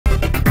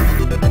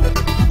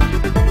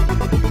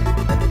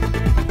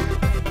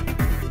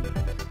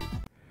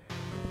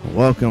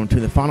welcome to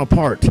the final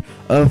part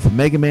of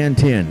Mega Man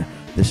 10.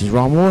 This is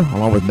Ronmower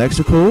along with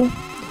Mexicool,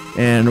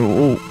 and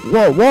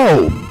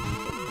whoa!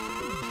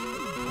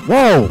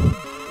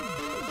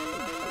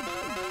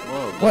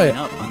 Wait,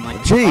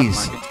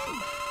 jeez!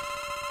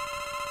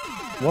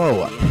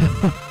 Whoa!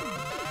 Yeah.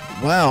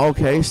 Wow.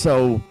 Okay,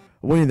 so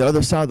we're on the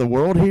other side of the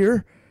world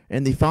here,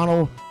 and the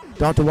final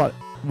Dr.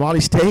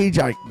 Wily stage.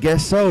 I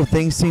guess so.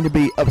 Things seem to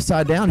be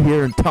upside down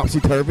here in topsy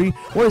turvy.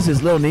 What is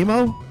this, Little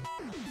Nemo?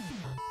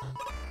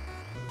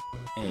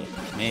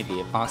 Maybe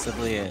it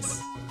possibly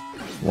is.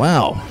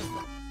 Wow.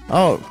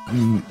 Oh,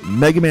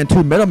 Mega Man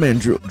 2 Metal Man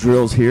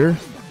drills here.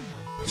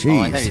 Jeez.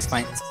 Oh, I thought he was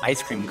finding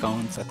ice cream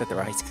cones. I thought they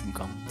were ice cream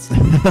cones.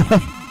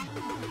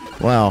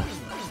 Wow.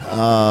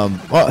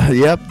 Well,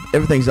 yep,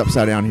 everything's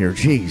upside down here.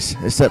 Jeez.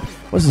 Except,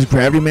 what's this,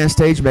 Gravity Man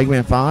stage, Mega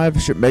Man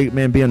 5? Should Mega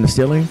Man be on the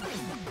ceiling?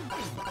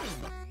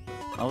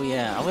 Oh,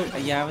 yeah.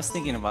 I was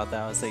thinking about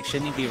that. I was like,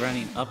 shouldn't he be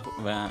running up?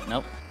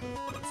 Nope.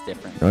 It's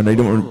different. Oh, they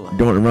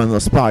don't run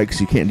those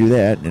spikes. You can't do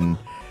that. And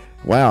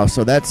wow,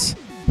 so that's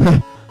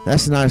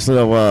that's a nice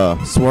little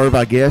swerve,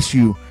 I guess.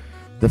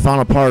 The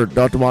final part of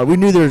Dr. Wily. We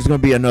knew there was going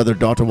to be another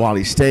Dr.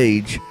 Wily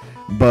stage,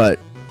 but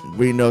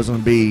we know it's going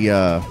to be.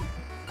 I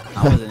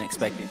wasn't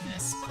expecting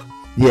this.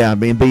 Yeah, I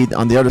mean, be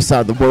on the other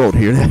side of the world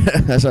here.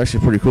 That's actually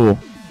pretty cool.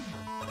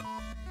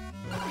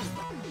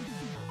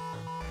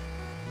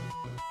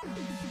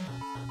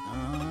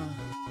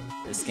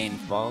 This game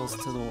falls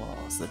to the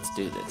walls. Let's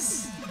do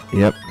this.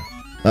 Yep.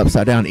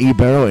 Upside down E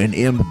barrel and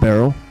M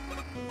barrel.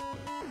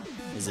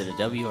 Is it a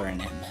W or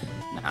an M?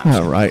 Nah,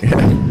 all right.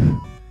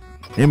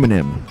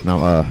 Eminem.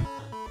 No,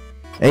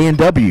 A and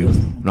W.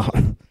 No.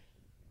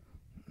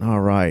 All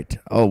right.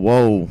 Oh,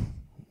 whoa.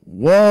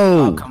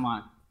 Oh, come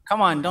on. Come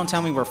on, don't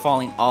tell me we're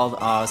falling all...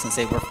 I was going to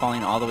say we're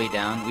falling all the way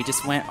down. We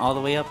just went all the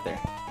way up there.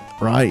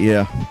 Right,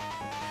 yeah.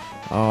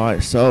 All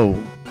right,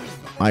 so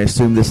I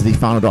assume this is the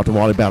final Dr.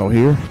 Wily battle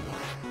here.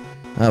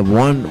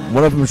 One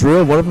of them's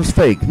real, one of them's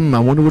fake. I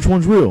wonder which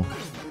one's real.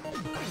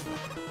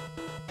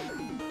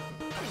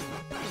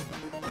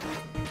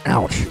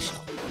 Ouch.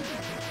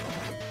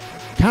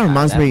 Kind of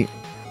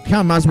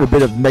reminds me a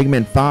bit of Mega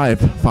Man 5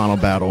 final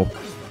battle,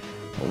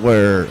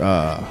 where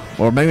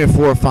or Mega Man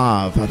 4 or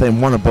 5. I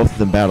think one of both of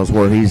them battles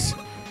where he's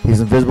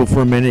invisible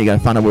for a minute. You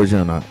gotta find out where he's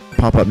gonna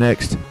pop up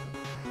next.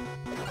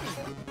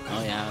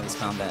 Oh yeah, I always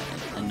found that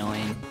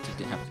annoying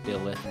to have to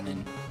deal with, and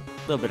then a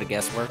little bit of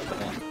guesswork. But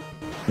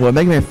well,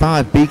 Mega Man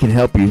 5B can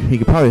help you. He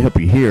could probably help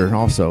you here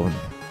also.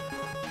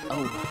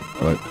 Oh.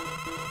 But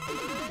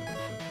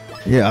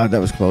yeah, that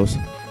was close.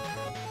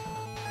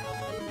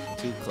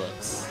 Too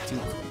close. Too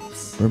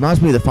close.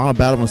 Reminds me of the final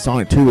battle in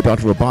Sonic 2 with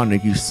Dr.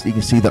 Robotnik. You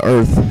can see the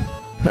Earth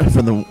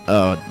from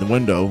the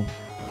window.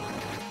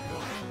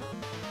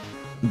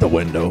 The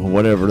window,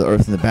 whatever, the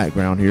Earth in the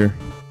background here.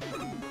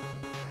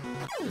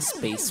 The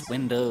space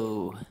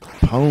window.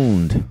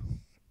 Pwned.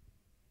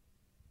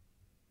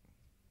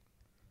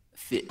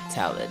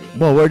 Fatality.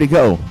 Well, where'd he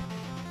go?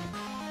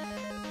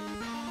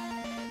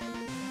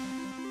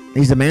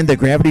 He's the man that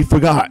gravity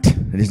forgot.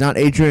 And he's not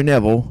Adrian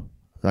Neville.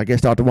 I guess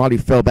Dr. Wily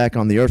fell back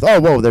on the Earth.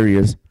 Oh, whoa, there he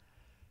is.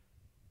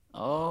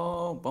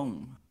 Oh,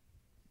 boom.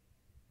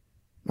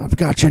 I've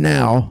got you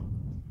now.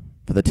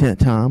 For the 10th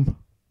time.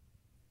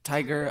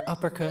 Tiger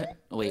uppercut.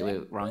 Wait,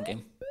 wrong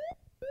game.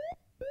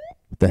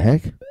 What the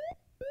heck?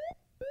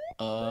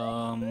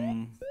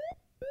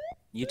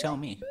 You tell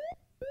me.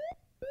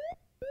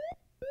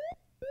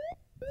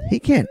 He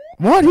can't.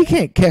 What? He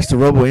can't catch the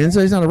Robo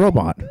Enzo. He's not a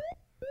robot.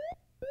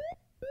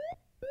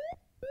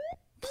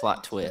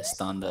 Plot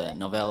twist on the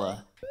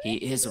novella. He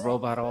is a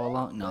robot all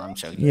along. No, I'm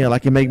joking. Yeah,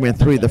 like in Mega Man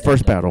 3, the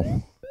first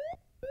battle.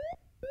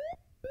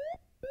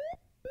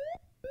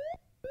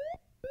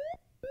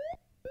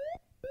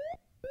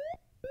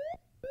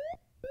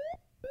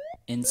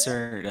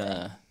 Insert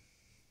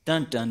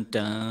dun dun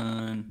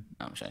dun.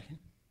 No, I'm joking.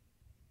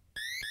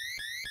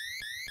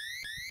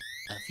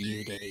 A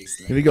few days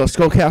later. Here we go,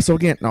 Skull Castle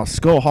again. No,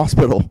 Skull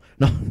Hospital.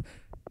 No.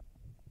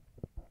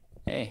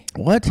 Hey.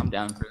 What? I'm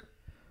down for it.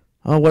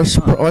 Oh, what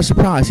a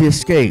surprise. He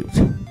escaped.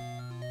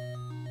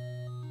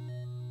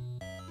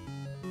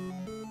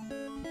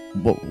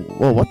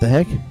 Whoa, what the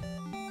heck?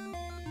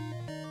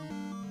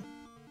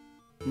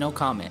 No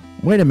comment.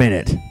 Wait a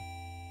minute.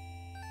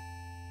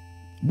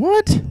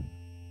 What?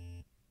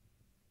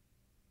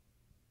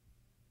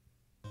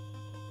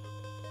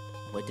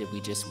 What did we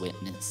just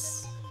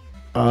witness?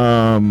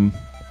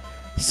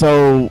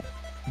 So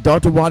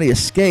Dr. Wily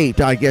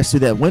escaped, I guess, through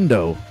that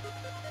window.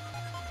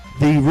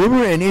 The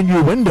rumor and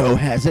innuendo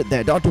has it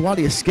that Dr.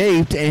 Wily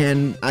escaped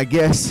and, I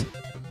guess,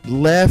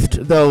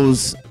 left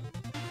those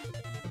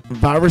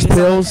virus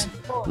pills,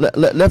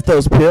 left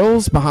those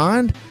pills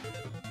behind.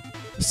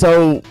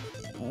 So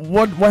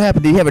what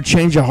happened? Did he have a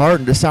change of heart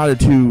and decided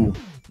to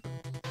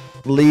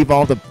leave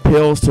all the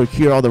pills to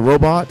cure all the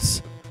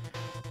robots?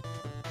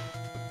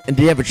 And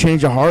did he have a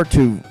change of heart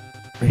to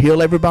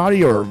heal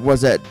everybody, or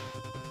was that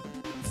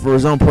for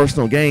his own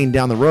personal gain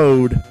down the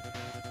road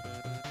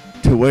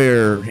to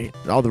where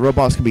all the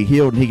robots can be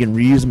healed and he can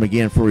reuse them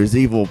again for his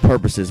evil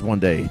purposes one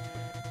day?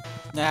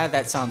 Nah,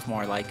 that sounds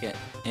more like it.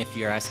 If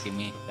you're asking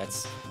me,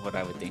 that's what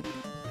I would think.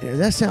 Yeah,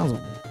 that sounds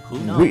Who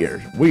knows?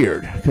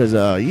 weird. Because,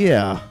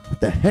 yeah, what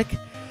the heck?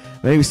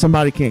 Maybe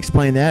somebody can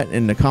explain that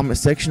in the comment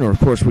section, or, of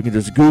course, we can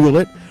just Google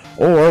it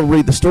or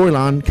read the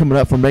storyline coming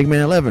up from Mega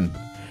Man 11.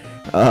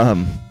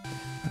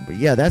 But,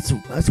 yeah, that's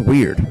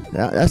weird.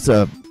 That's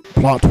a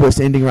plot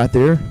twist ending right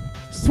there.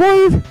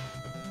 Swerve!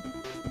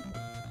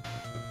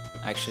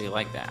 I actually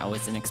like that. I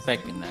wasn't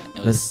expecting that.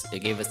 It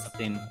gave us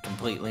something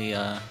completely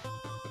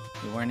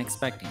we weren't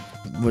expecting.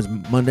 Was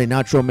Monday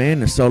Nitro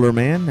Man and Solar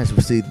Man, as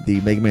we see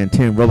the Mega Man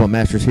 10 Robot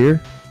Masters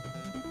here.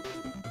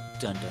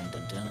 Dun dun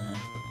dun dun.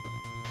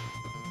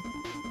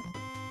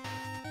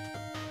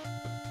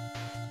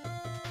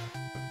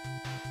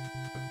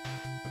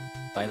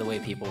 By the way,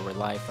 people, we're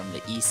live from the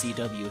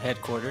ECW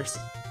headquarters.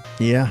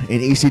 Yeah,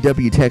 in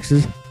ECW,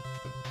 Texas.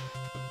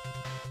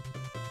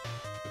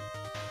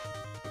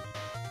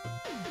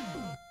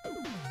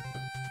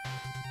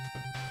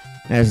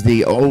 As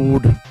the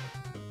old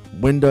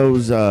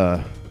Windows XP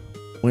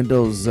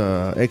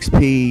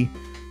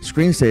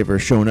screensaver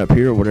showing up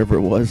here, or whatever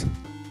it was.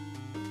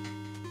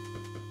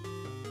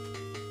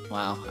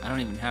 Wow, I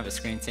don't even have a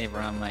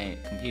screensaver on my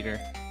computer.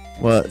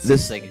 Well,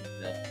 this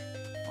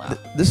wow.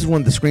 This is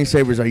one of the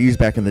screensavers I used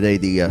back in the day,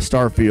 the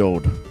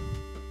Starfield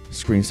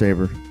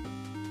screensaver.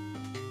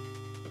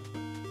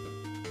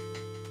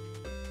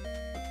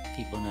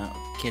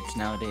 Kids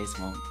nowadays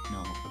won't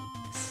know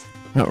this.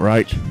 Oh,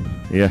 right.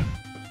 Yeah.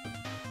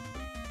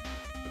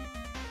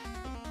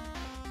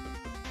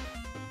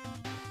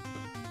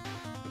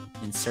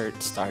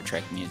 Insert Star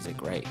Trek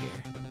music right here.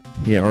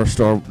 Yeah, or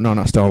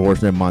not Star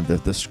Wars. Never mind.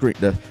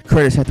 The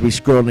credits have to be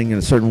scrolling in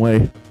a certain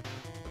way.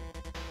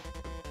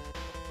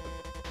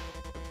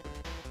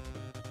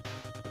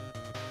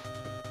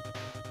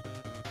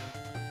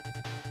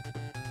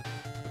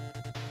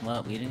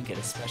 Well, we didn't get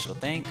a special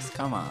thanks.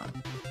 Come on.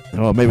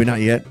 Oh, maybe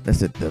not yet.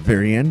 That's at the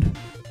very end.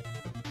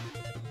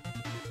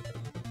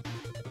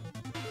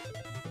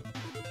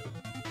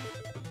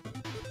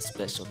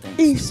 Special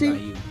thanks to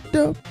you.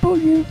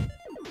 ECW.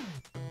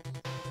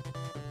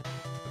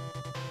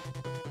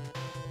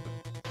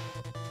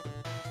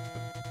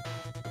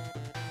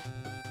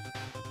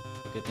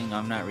 Good thing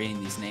I'm not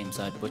reading these names,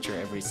 so I'd butcher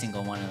every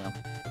single one of them.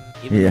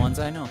 Even the ones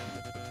I know.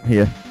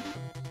 Yeah.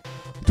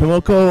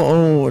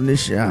 Tomoko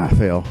Onishi. I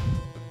fail.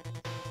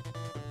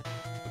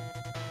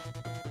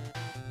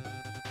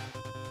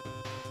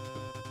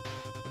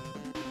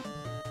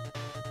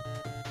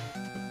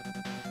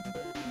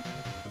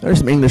 There's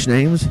some English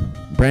names.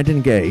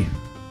 Brandon Gay.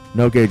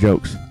 No gay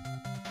jokes.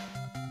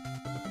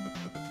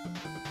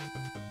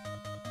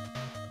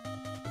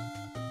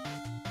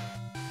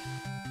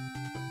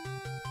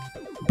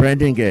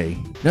 Brandon Gay.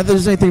 Not that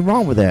there's anything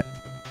wrong with that.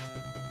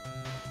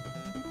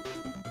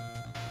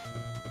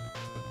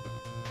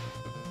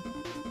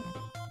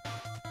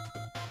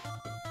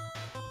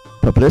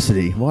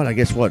 Publicity. What? I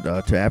guess what?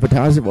 To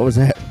advertise it? What was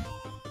that?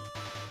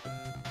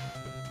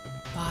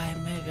 Bye,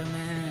 Mega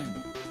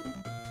Man.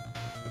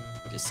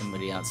 Just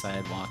somebody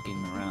outside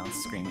walking around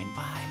screaming,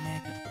 bye,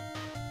 Mega.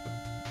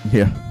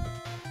 Yeah.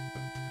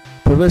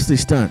 Publicity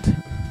stunt.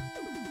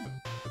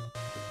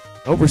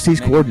 Overseas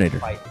Mega coordinator.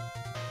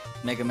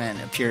 Mega Man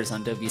appears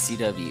on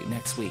WCW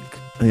next week.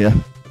 Yeah.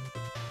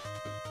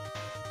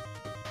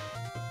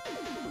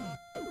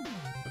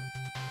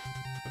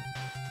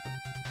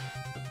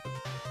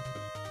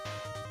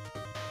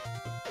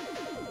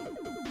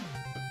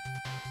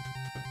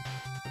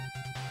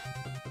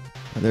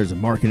 There's a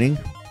marketing,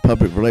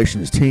 public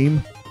relations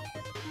team.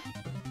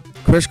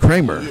 Chris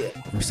Kramer. Yeah.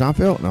 From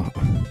Seinfeld? No.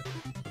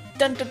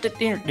 Dun, dun, dun,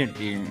 dun, dun,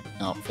 dun.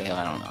 Oh, fail.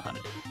 I don't know how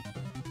to do it.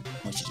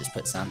 We should just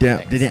put sound Down.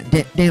 effects.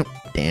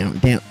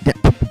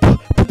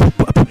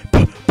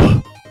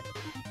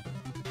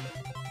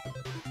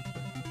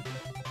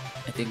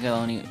 I think the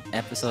only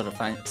episode of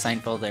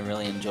Seinfeld I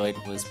really enjoyed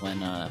was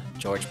when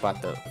George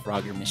bought the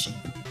Frogger machine.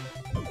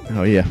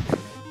 Oh, yeah.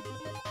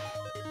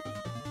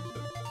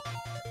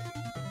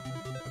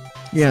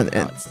 Yeah,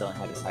 and it still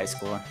had his high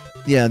score.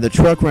 Yeah, the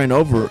truck ran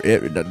over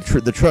it.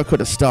 The truck could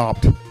have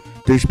stopped.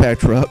 Douchebag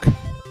truck.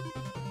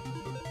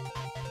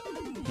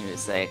 He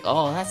was like,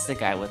 "Oh, that's the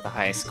guy with the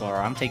high score.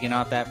 I'm taking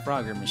out that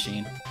Frogger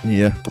machine."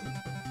 Yeah.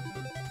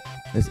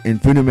 It's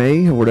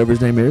Infunume, or whatever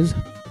his name is.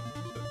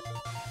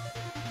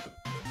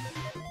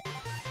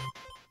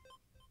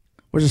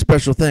 Where's a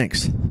special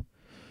thanks?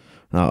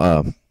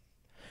 All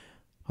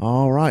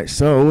right,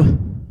 so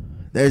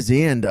there's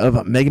the end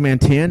of Mega Man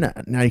 10.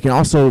 Now you can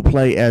also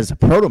play as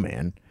Proto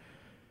Man,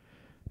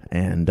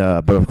 and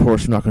but of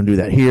course we're not going to do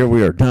that here.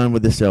 We are done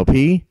with this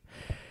LP.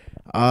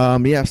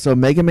 Yeah, so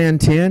Mega Man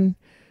 10.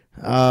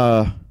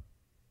 To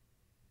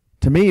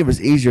me, it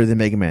was easier than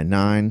Mega Man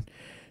 9.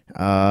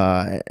 But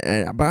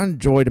I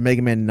enjoyed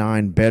Mega Man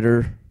 9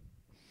 better.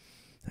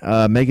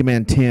 Mega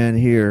Man 10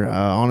 here,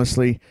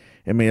 honestly,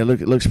 I mean,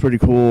 it looks pretty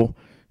cool.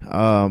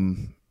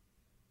 Soundtrack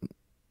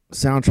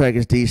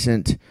is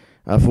decent.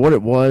 For what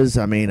it was,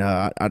 I mean,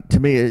 to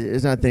me,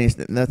 it's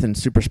nothing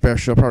super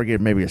special. I'll probably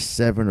give it maybe a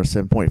 7 or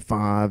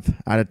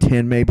 7.5 out of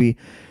 10, maybe.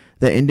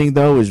 The ending,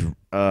 though, is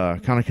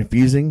kind of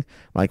confusing.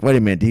 Like, wait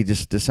a minute, he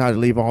just decided to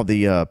leave all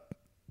the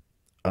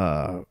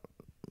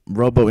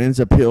Robo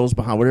Enza pills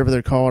behind, whatever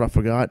they're called, I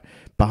forgot,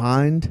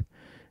 behind,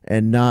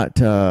 and not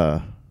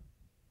not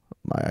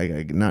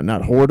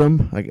hoard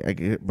them.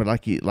 But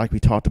like we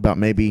talked about,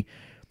 maybe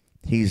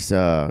he's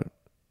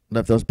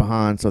left those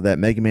behind so that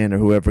Mega Man or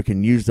whoever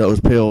can use those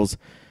pills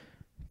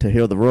to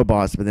heal the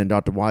robots. But then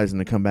Dr. Wise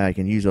going to come back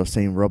and use those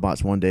same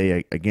robots one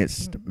day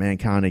against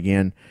mankind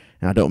again.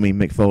 And I don't mean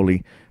Mick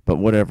Foley, but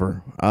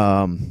whatever.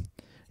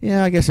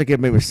 Yeah, I guess I give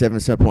maybe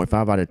 7.5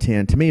 out of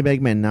 10. To me,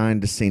 Mega Man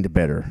 9 just seemed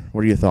better.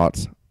 What are your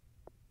thoughts?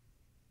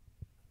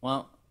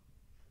 Well,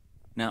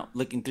 now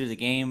looking through the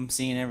game,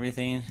 seeing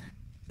everything,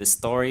 the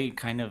story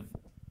kind of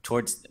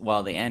towards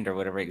the end or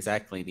whatever,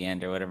 exactly the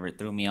end or whatever, it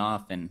threw me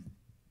off, and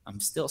I'm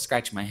still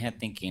scratching my head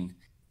thinking,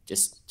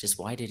 just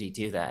why did he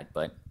do that?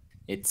 But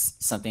it's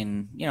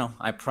something,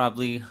 I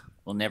probably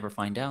will never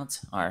find out,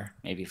 or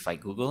maybe if I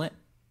Google it.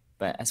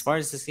 But as far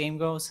as this game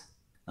goes,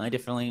 I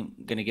definitely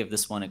gonna give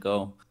this one a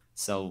go.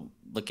 So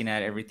looking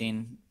at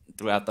everything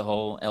throughout the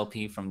whole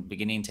LP from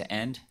beginning to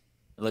end,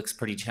 it looks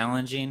pretty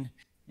challenging.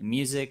 And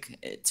music,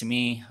 to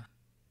me,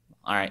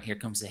 all right, here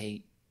comes the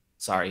hate.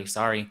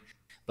 Sorry.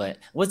 But it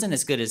wasn't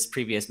as good as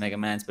previous Mega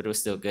Mans, but it was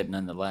still good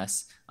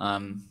nonetheless.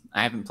 I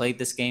haven't played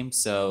this game,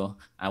 so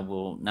I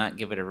will not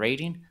give it a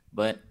rating,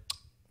 but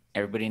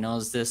everybody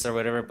knows this or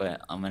whatever,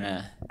 but I'm going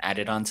to add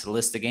it onto the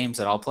list of games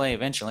that I'll play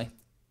eventually.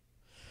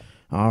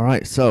 All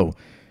right, so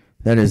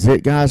that is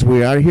it, guys.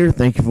 We're out of here.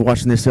 Thank you for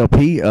watching this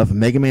LP of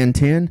Mega Man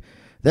 10.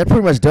 That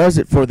pretty much does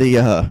it for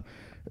the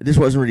this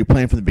wasn't really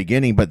planned for the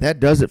beginning, but that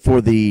does it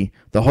for the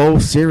whole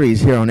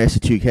series here on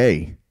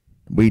SC2K.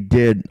 We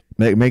did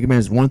Mega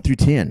Man's 1 through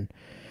 10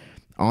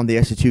 on the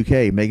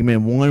SC2K. Mega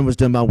Man 1 was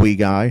done by Wee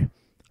Guy.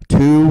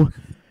 2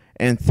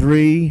 and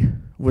 3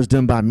 was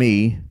done by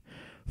me.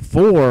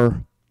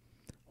 4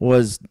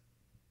 was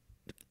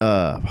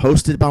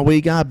hosted by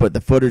Wee Guy, but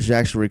the footage is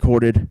actually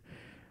recorded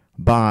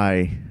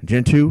by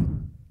Gentoo.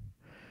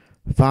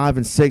 5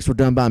 and 6 were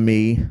done by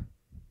me.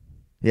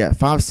 Yeah,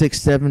 5,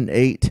 6, 7,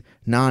 8,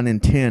 9,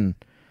 and 10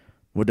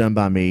 were done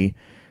by me.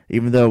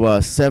 Even though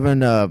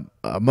 7, I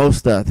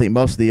think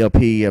most of the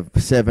LP of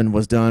 7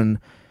 was done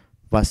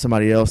by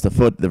somebody else,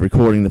 the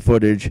recording, the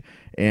footage,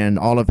 and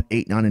all of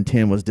 8, 9, and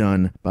 10 was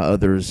done by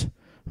others,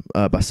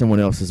 by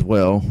someone else as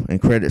well. And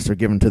credits are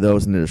given to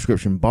those in the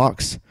description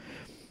box.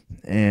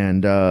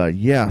 And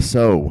yeah,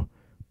 so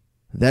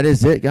that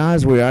is it,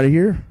 guys. We're out of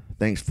here.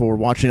 Thanks for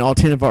watching all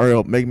 10 of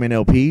our Mega Man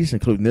LPs,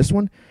 including this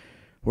one.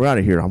 We're out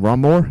of here. I'm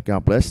Ronmower.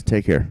 God bless.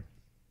 Take care.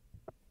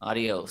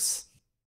 Adios.